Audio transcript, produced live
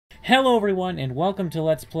Hello everyone, and welcome to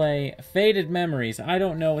Let's Play Faded Memories. I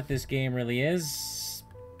don't know what this game really is.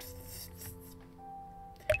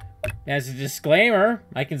 As a disclaimer,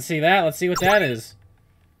 I can see that. Let's see what that is.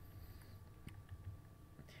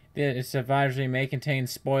 This advisory may contain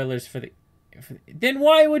spoilers for the... Then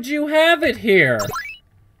why would you have it here?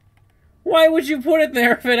 Why would you put it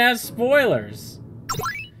there if it has spoilers?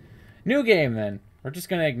 New game, then. We're just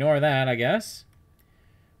gonna ignore that, I guess.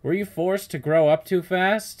 Were you forced to grow up too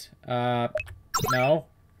fast? No.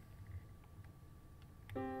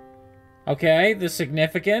 Okay, the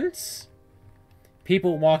significance?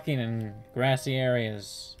 People walking in grassy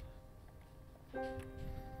areas.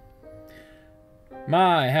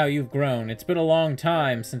 My, how you've grown. It's been a long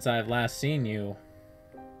time since I've last seen you.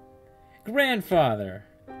 Grandfather.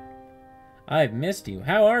 I've missed you.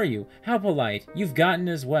 How are you? How polite. You've gotten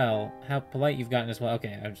as well. How polite you've gotten as well.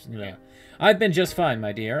 Okay, yeah. I've been just fine,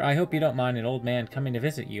 my dear. I hope you don't mind an old man coming to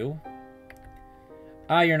visit you.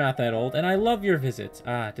 Ah, you're not that old, and I love your visits.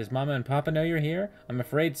 Ah, does Mama and Papa know you're here? I'm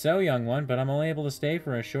afraid so, young one, but I'm only able to stay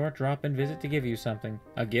for a short drop-in visit to give you something.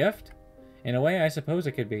 A gift? In a way, I suppose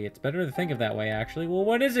it could be. It's better to think of that way, actually. Well,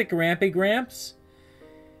 what is it, Grampy Gramps?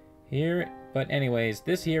 Here, but anyways,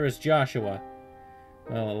 this here is Joshua.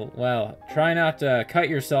 Well, try not to cut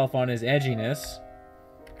yourself on his edginess.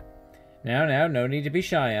 Now, no need to be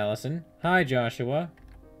shy, Allison. Hi, Joshua. ...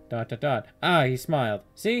 Ah, he smiled.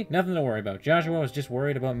 See? Nothing to worry about. Joshua was just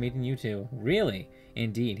worried about meeting you two. Really?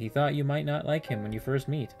 Indeed, he thought you might not like him when you first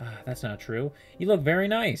meet. Ah, that's not true. You look very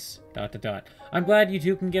nice. ... I'm glad you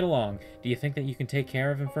two can get along. Do you think that you can take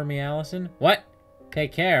care of him for me, Allison? What?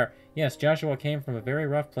 Take care? Yes, Joshua came from a very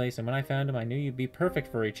rough place, and when I found him, I knew you'd be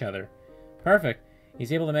perfect for each other. Perfect?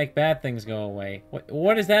 He's able to make bad things go away.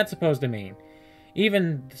 What is that supposed to mean?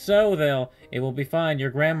 Even so, it will be fine. Your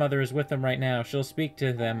grandmother is with them right now. She'll speak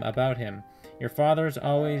to them about him. Your father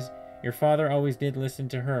always did listen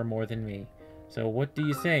to her more than me. So what do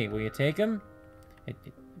you say? Will you take him?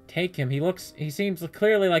 Take him? He seems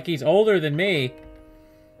clearly like he's older than me.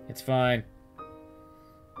 It's fine.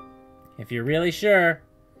 If you're really sure,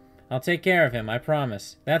 I'll take care of him, I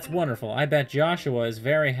promise. That's wonderful. I bet Joshua is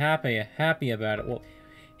very happy about it. Well,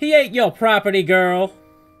 he ain't your property, girl.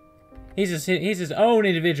 He's his own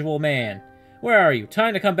individual man. Where are you?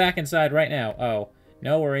 Time to come back inside right now. Oh,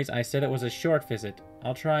 no worries. I said it was a short visit.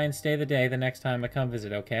 I'll try and stay the day the next time I come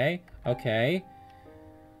visit, okay? Okay.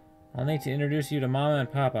 I'll need to introduce you to Mama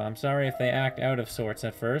and Papa. I'm sorry if they act out of sorts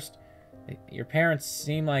at first. Your parents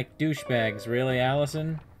seem like douchebags. Really,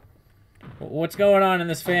 Allison? What's going on in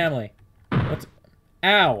this family?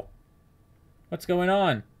 Ow! What's going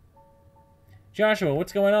on? Joshua,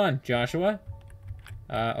 what's going on? Joshua?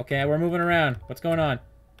 Okay, we're moving around. What's going on?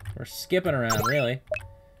 We're skipping around, really.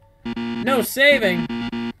 No saving!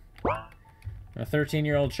 I'm a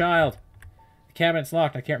 13-year-old child. The cabinet's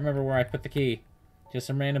locked. I can't remember where I put the key. Just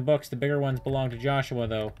some random books. The bigger ones belong to Joshua,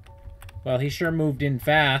 though. Well, he sure moved in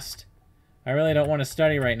fast. I really don't want to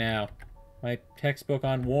study right now. My textbook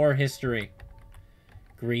on war history.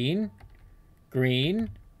 Green? Green?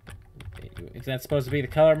 Is that supposed to be the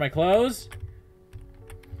color of my clothes?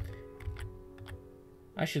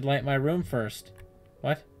 I should light my room first.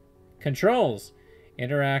 What? Controls.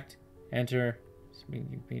 Interact. Enter.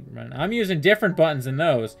 Run. I'm using different buttons than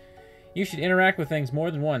those. You should interact with things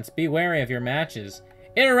more than once. Be wary of your matches.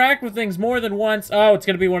 Interact with things more than once. Oh, it's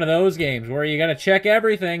going to be one of those games where you got to check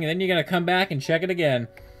everything and then you got to come back and check it again.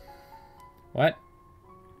 What?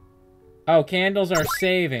 Oh, candles are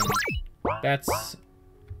saving. That's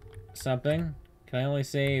something. Can I only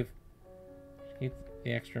save... Keep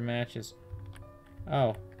the extra matches.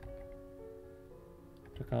 Oh.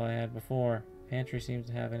 Took all I had before. Pantry seems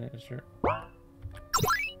to have in it. Sure.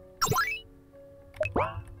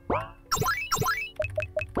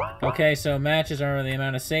 Okay, so matches are the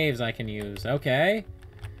amount of saves I can use. Okay.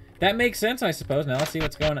 That makes sense, I suppose. Now let's see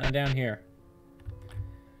what's going on down here.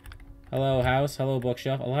 Hello, house. Hello,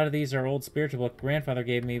 bookshelf. A lot of these are old spiritual book grandfather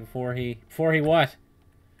gave me before he what?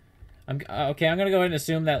 Okay, I'm gonna go ahead and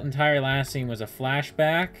assume that entire last scene was a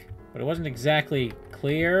flashback. But it wasn't exactly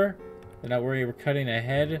clear that where you were cutting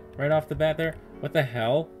ahead right off the bat there. What the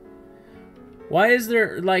hell? Why is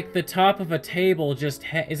there, like, the top of a table just...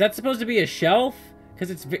 Is that supposed to be a shelf? Because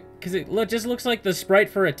it just looks like the sprite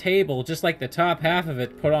for a table, just like the top half of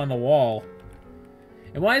it put on the wall.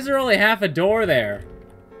 And why is there only half a door there?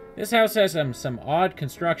 This house has some odd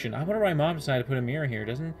construction. I wonder why Mom decided to put a mirror here.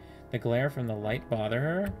 Doesn't the glare from the light bother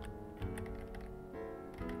her?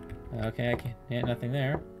 Okay, I can't... nothing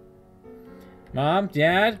there. Mom?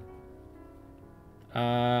 Dad?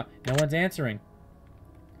 No one's answering.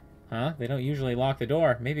 Huh? They don't usually lock the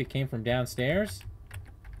door. Maybe it came from downstairs?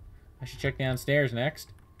 I should check downstairs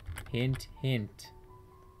next. Hint, hint.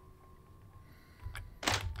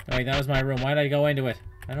 Oh, wait, that was my room. Why did I go into it?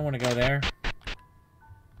 I don't want to go there.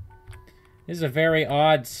 This is a very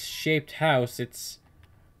odd-shaped house. It's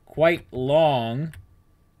quite long.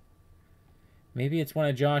 Maybe it's one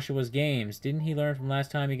of Joshua's games. Didn't he learn from last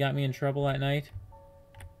time he got me in trouble at night?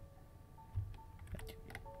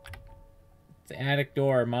 The attic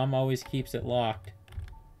door. Mom always keeps it locked.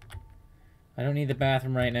 I don't need the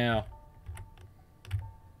bathroom right now.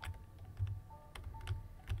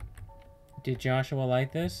 Did Joshua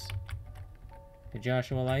light this? Did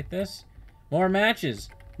Joshua light this? More matches!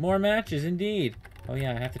 More matches, indeed! Oh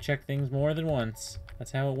yeah, I have to check things more than once.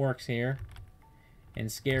 That's how it works here. In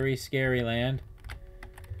Scary, Scary Land.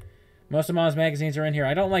 Most of Mom's magazines are in here.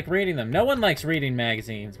 I don't like reading them. No one likes reading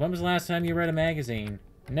magazines. When was the last time you read a magazine?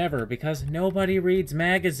 Never, because nobody reads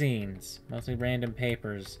magazines. Mostly random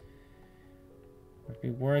papers. Would it be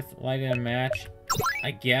worth lighting a match?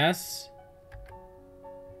 I guess?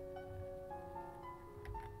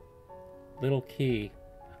 Little key.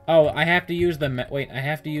 Oh, I have to use the... Wait, I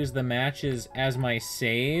have to use the matches as my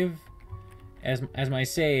save? As my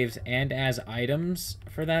saves and as items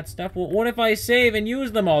for that stuff? Well, what if I save and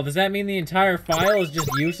use them all? Does that mean the entire file is just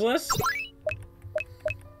useless?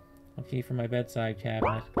 A key for my bedside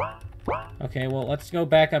cabinet. Okay, well, let's go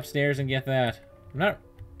back upstairs and get that.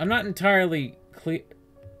 I'm not entirely clear...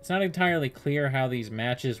 It's not entirely clear how these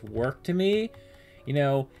matches work to me. You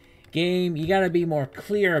know, game, you gotta be more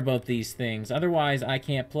clear about these things. Otherwise, I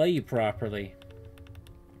can't play you properly.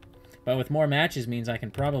 But with more matches means I can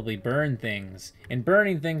probably burn things. And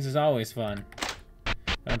burning things is always fun. But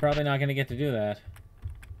I'm probably not going to get to do that.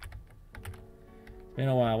 It's been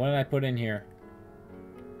a while. What did I put in here?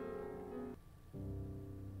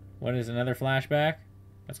 What is another flashback?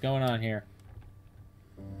 What's going on here?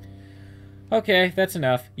 Okay, that's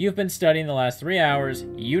enough. You've been studying the last 3 hours.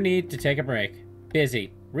 You need to take a break.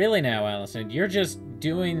 Busy. Really now, Allison? You're just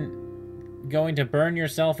going to burn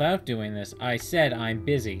yourself out doing this. I said I'm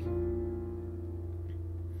busy.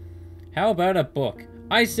 How about a book?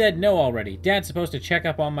 I said no already. Dad's supposed to check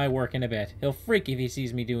up on my work in a bit. He'll freak if he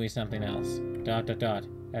sees me doing something else. ...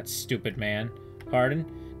 That stupid man. Pardon?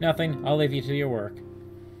 Nothing. I'll leave you to your work.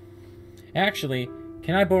 Actually,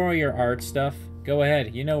 can I borrow your art stuff? Go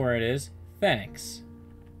ahead. You know where it is. Thanks.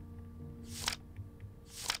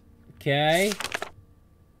 Okay.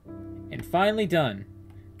 And finally done.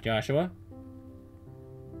 Joshua?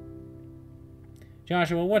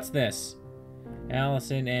 Joshua, what's this?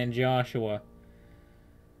 Allison and Joshua.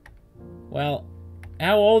 Well,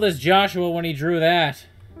 how old is Joshua when he drew that?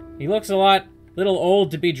 He looks little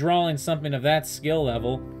old to be drawing something of that skill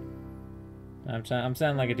level. I'm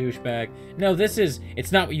sounding like a douchebag. No,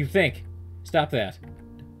 it's not what you think. Stop that.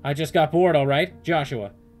 I just got bored, alright?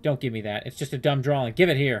 Joshua, don't give me that. It's just a dumb drawing. Give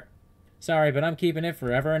it here. Sorry, but I'm keeping it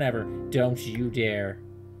forever and ever. Don't you dare.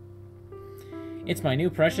 It's my new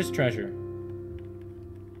precious treasure.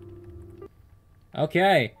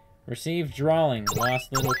 Okay. Received drawing.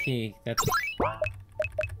 Lost little key. That's...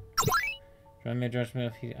 I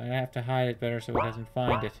have to hide it better so he doesn't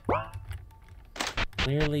find it.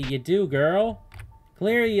 Clearly you do, girl.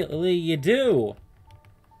 Clearly you do.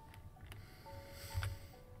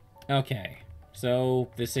 Okay. So,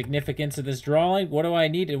 the significance of this drawing, what do I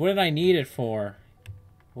need it? What did I need it for?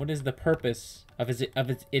 What is the purpose of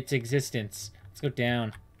its existence? Let's go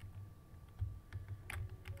down.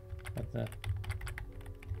 What the...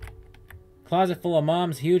 Closet full of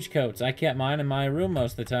Mom's huge coats. I kept mine in my room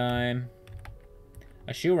most of the time.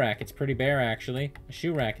 A shoe rack. It's pretty bare, actually. A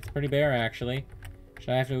shoe rack. It's pretty bare, actually. Should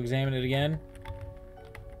I have to examine it again?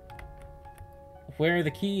 Where are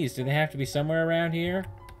the keys? Do they have to be somewhere around here?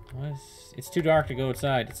 It's too dark to go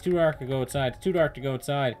outside. It's too dark to go outside. It's too dark to go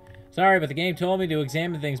outside. Sorry, but the game told me to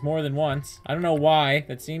examine things more than once. I don't know why.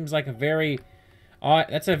 That seems like a very odd...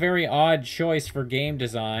 That's a very odd choice for game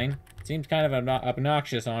design. It seems kind of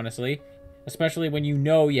obnoxious, honestly. Especially when you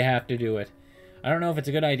know you have to do it. I don't know if it's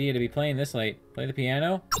a good idea to be playing this late. Play the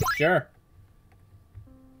piano? Sure.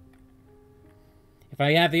 If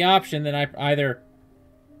I have the option, then I either...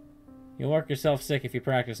 You'll work yourself sick if you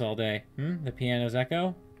practice all day. The piano's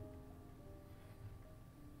echo?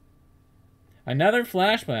 Another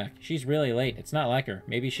flashback. She's really late. It's not like her.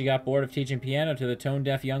 Maybe she got bored of teaching piano to the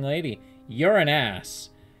tone-deaf young lady. You're an ass.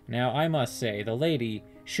 Now, I must say, the lady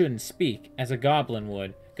shouldn't speak as a goblin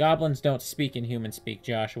would. Goblins don't speak in human speak,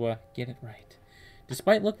 Joshua. Get it right.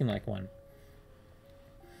 Despite looking like one.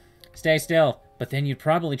 Stay still. But then you'd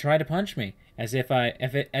probably try to punch me. As if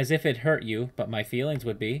it hurt you, but my feelings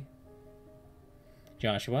would be.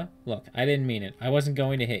 Joshua, look, I didn't mean it. I wasn't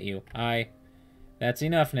going to hit you. That's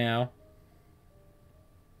enough now.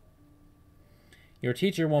 Your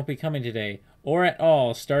teacher won't be coming today, or at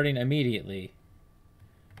all, starting immediately.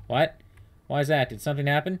 What? Why's that? Did something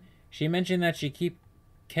happen? She mentioned that she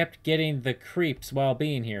kept getting the creeps while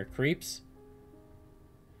being here. Creeps?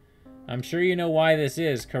 I'm sure you know why this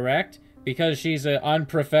is, correct? Because she's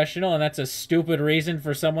unprofessional and that's a stupid reason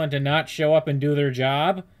for someone to not show up and do their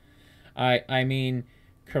job? I mean,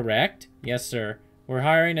 correct? Yes, sir. We're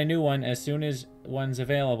hiring a new one as soon as one's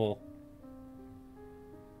available.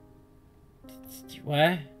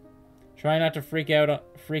 What? Try not to freak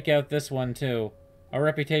out this one, too. Our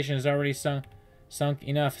reputation is already sunk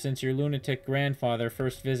enough since your lunatic grandfather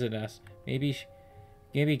first visited us. Maybe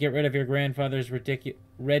get rid of your grandfather's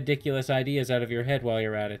ridiculous ideas out of your head while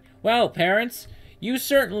you're at it. Well, parents, you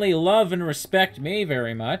certainly love and respect me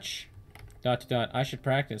very much. ... I should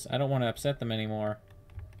practice. I don't want to upset them anymore.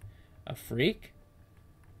 A freak? ...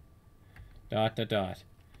 Well, I'm gonna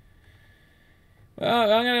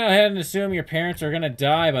go ahead and assume your parents are gonna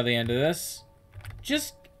die by the end of this.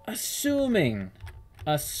 Just assuming.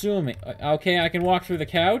 Okay, I can walk through the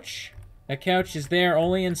couch. That couch is there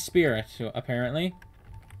only in spirit, apparently.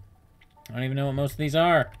 I don't even know what most of these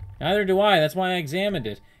are. Neither do I. That's why I examined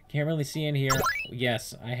it. Can't really see in here.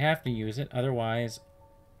 Yes, I have to use it. Otherwise,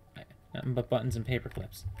 nothing but buttons and paper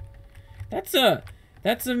clips. That's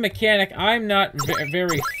a mechanic I'm not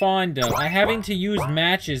very fond of. Having to use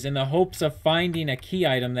matches in the hopes of finding a key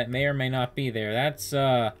item that may or may not be there. That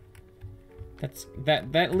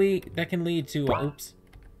can lead to oops.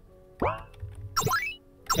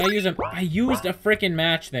 I used a freaking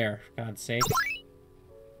match there. For God's sake.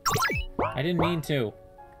 I didn't mean to.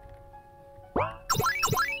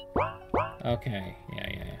 Okay,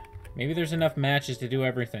 yeah. Maybe there's enough matches to do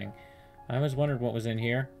everything. I always wondered what was in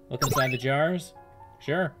here. Look inside the jars?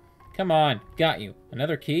 Sure. Come on, got you.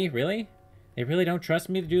 Another key? Really? They really don't trust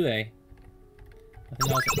me, do they?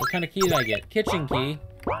 Nothing else. What kind of key did I get? Kitchen key.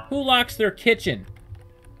 Who locks their kitchen?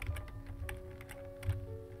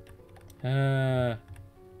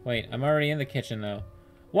 Wait, I'm already in the kitchen, though.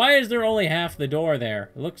 Why is there only half the door there?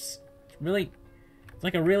 It looks really... It's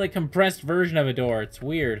like a really compressed version of a door. It's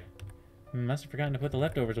weird. Must have forgotten to put the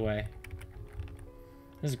leftovers away.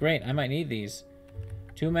 This is great. I might need these.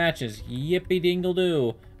 2 matches.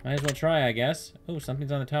 Yippee-dingle-doo. Might as well try, I guess. Oh,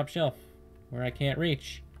 something's on the top shelf. Where I can't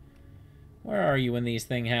reach. Where are you when these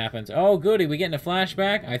thing happens? Oh, goody. We getting a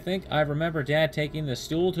flashback? I think I remember Dad taking the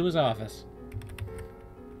stool to his office.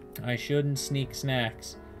 I shouldn't sneak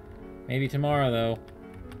snacks. Maybe tomorrow, though.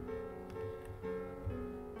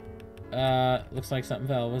 Looks like something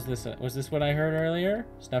fell. Was this what I heard earlier?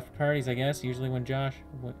 Stuff for parties, I guess. Usually when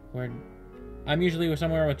I'm usually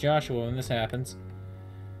somewhere with Joshua when this happens.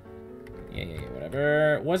 Yeah,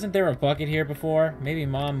 whatever. Wasn't there a bucket here before? Maybe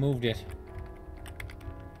Mom moved it.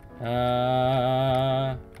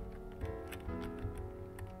 I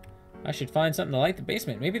should find something to light the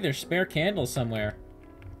basement. Maybe there's spare candles somewhere.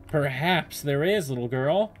 Perhaps there is, little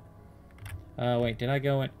girl. Wait, did I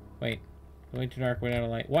go in? Wait. Going too dark, went out of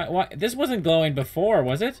light. What? This wasn't glowing before,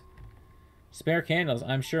 was it? Spare candles.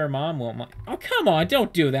 I'm sure Mom won't mind. Oh, come on,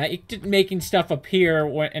 don't do that. You're making stuff appear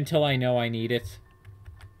until I know I need it.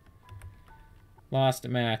 Lost a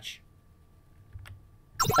match.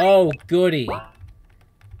 Oh, goody.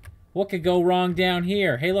 What could go wrong down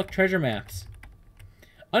here? Hey, look, treasure maps.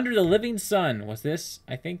 Under the Living Sun. Was this?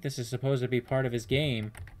 I think this is supposed to be part of his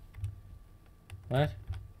game. What?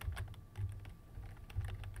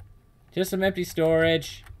 Just some empty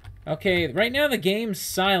storage. Okay, right now the game's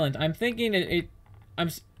silent. I'm thinking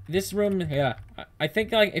this room, yeah. I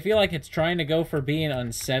feel like it's trying to go for being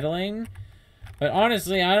unsettling. But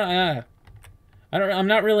honestly, I'm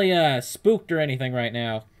not really spooked or anything right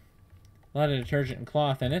now. A lot of detergent and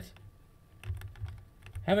cloth in it.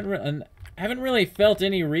 Haven't really felt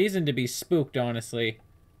any reason to be spooked, honestly.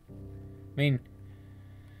 I mean,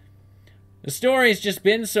 the story's just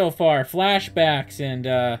been so far flashbacks, and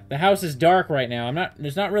the house is dark right now.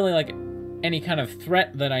 There's not really like any kind of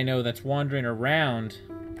threat that I know that's wandering around.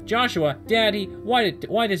 Joshua, Daddy, why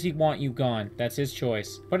does he want you gone? That's his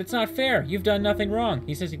choice. But it's not fair. You've done nothing wrong.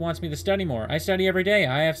 He says he wants me to study more. I study every day.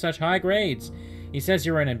 I have such high grades. He says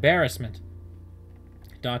you're an embarrassment. ...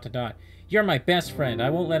 You're my best friend. I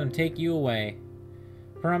won't let him take you away.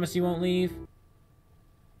 Promise you won't leave?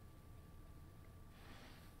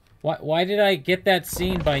 Why did I get that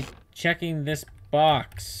scene by checking this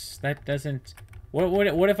box? That doesn't...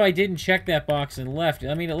 What if I didn't check that box and left?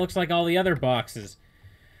 I mean, it looks like all the other boxes.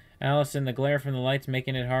 Allison, the glare from the lights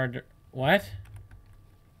making it hard to... What?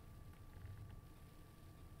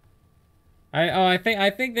 I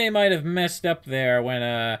think they might have messed up there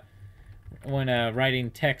when when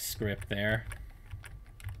writing text script there.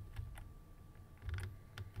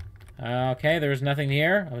 Okay, there's nothing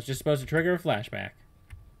here. I was just supposed to trigger a flashback.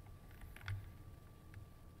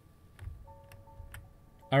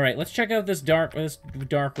 Alright, let's check out this dark room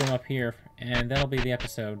up here, and that'll be the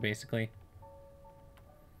episode, basically.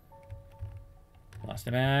 Lost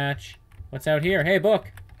a match. What's out here? Hey,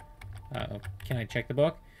 book! Uh-oh. Can I check the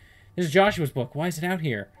book? This is Joshua's book. Why is it out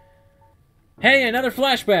here? Hey, another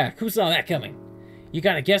flashback! Who saw that coming? You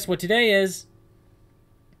gotta guess what today is.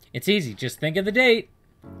 It's easy. Just think of the date.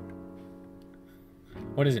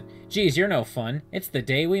 What is it? Geez, you're no fun. It's the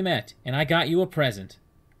day we met, and I got you a present.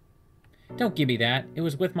 Don't give me that. It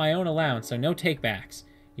was with my own allowance, so no take-backs.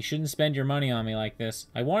 You shouldn't spend your money on me like this.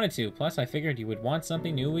 I wanted to, plus I figured you would want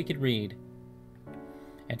something new we could read.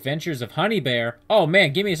 Adventures of Honey Bear. Oh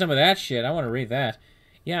man, give me some of that shit. I want to read that.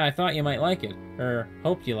 Yeah, I thought you might like it. Or,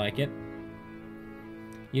 hoped you like it.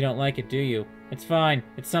 You don't like it, do you? It's fine.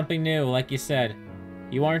 It's something new, like you said.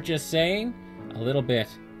 You aren't just saying? A little bit.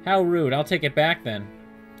 How rude. I'll take it back then.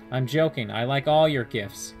 I'm joking. I like all your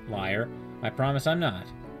gifts, liar. I promise I'm not.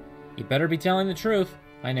 You better be telling the truth.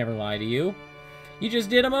 I never lie to you. You just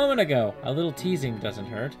did a moment ago. A little teasing doesn't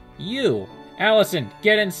hurt. You! Allison,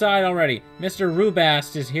 get inside already. Mr.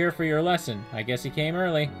 Rubast is here for your lesson. I guess he came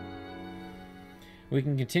early. We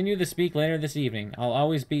can continue the speak later this evening. I'll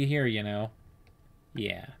always be here, you know.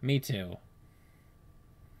 Yeah, me too.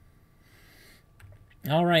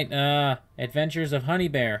 Alright, Adventures of Honey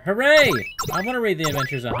Bear. Hooray! I want to read the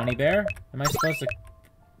Adventures of Honey Bear. Am I supposed to...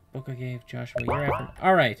 Book I gave Joshua, you're after...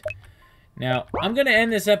 Alright. Now, I'm going to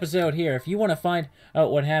end this episode here. If you want to find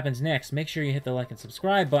out what happens next, make sure you hit the like and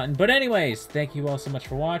subscribe button. But anyways, thank you all so much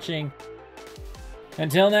for watching.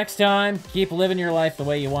 Until next time, keep living your life the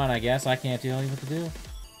way you want, I guess. I can't tell you what to do.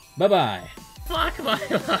 Bye-bye. Fuck my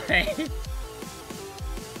life.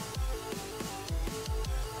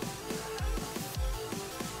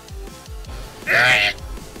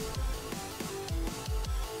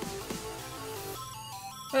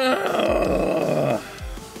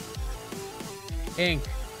 Ink.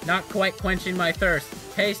 Not quite quenching my thirst.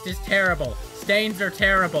 Taste is terrible. Stains are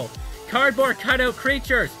terrible. Cardboard cutout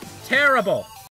creatures. Terrible.